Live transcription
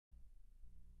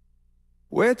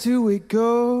Where do we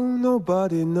go?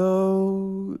 Nobody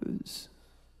knows.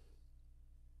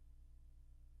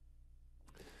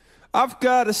 I've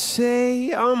gotta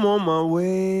say I'm on my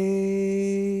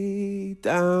way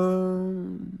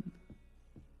down.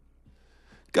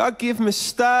 God give me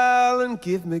style and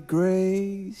give me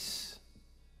grace.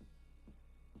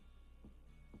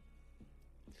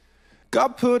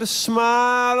 God put a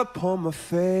smile upon my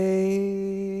face.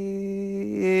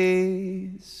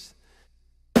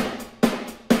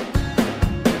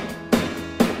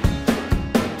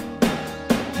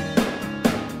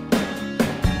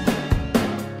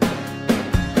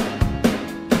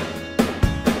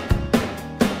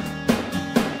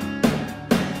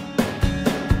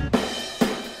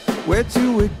 Where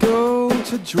do we go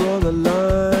to draw the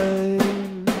line?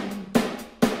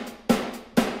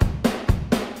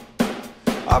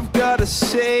 I've gotta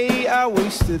say I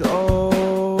wasted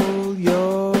all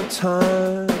your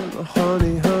time,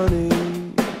 honey, honey.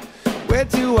 Where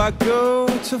do I go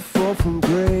to fall from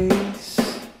grace?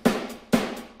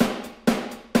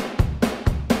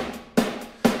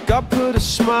 God put a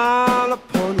smile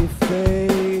upon your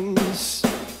face,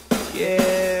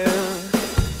 yeah.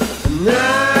 And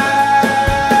now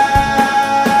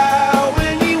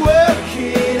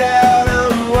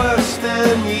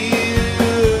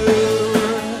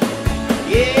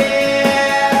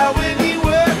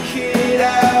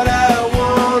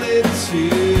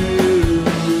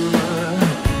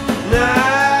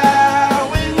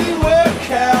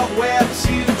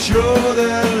draw the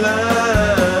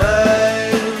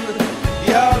line.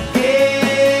 Your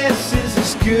guess is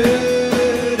as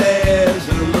good as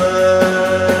mine.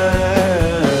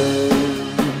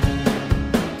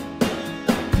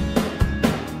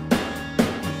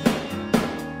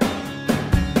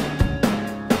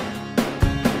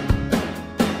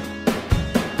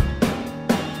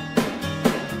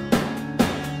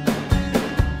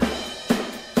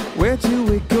 Where do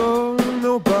we go?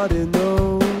 Nobody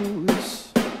knows.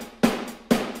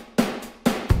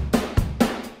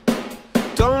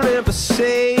 Don't ever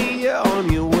say you're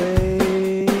on your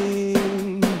way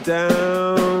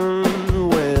down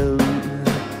when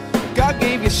God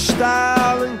gave you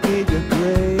style and gave you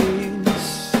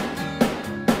grace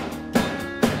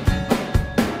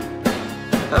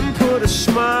and put a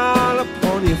smile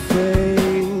upon your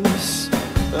face.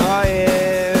 Oh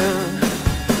yeah.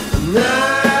 Now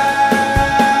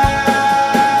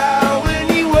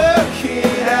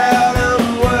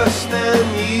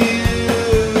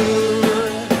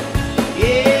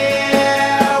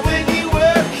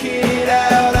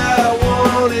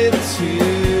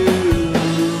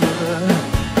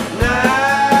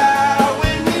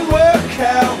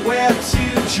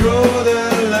draw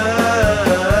the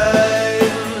line.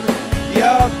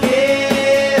 Your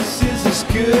guess is as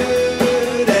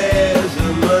good as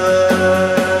mine.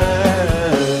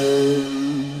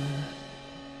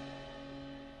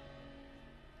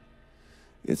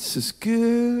 It's as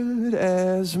good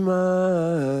as mine.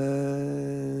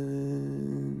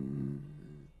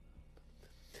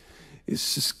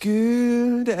 It's as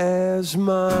good as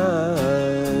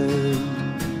mine.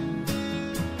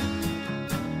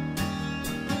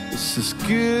 It's as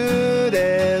good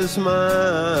as mine.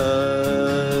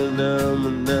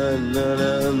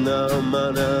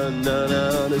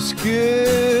 As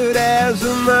good as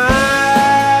mine.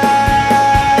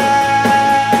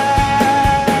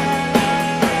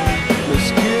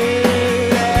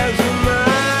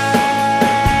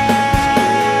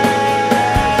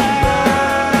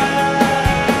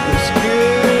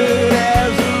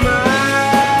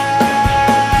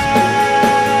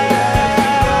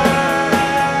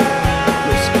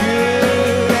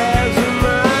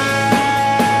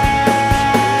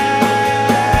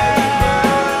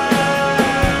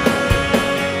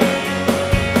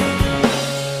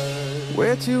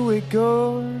 Where do we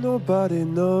go? Nobody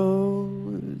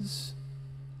knows.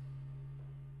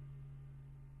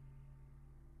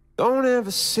 Don't ever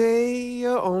say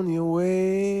you're on your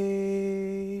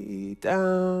way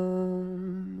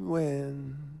down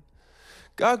when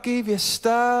God gave you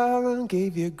style and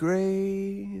gave you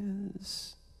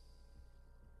grace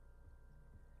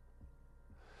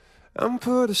and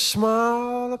put a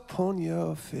smile upon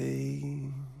your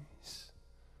face.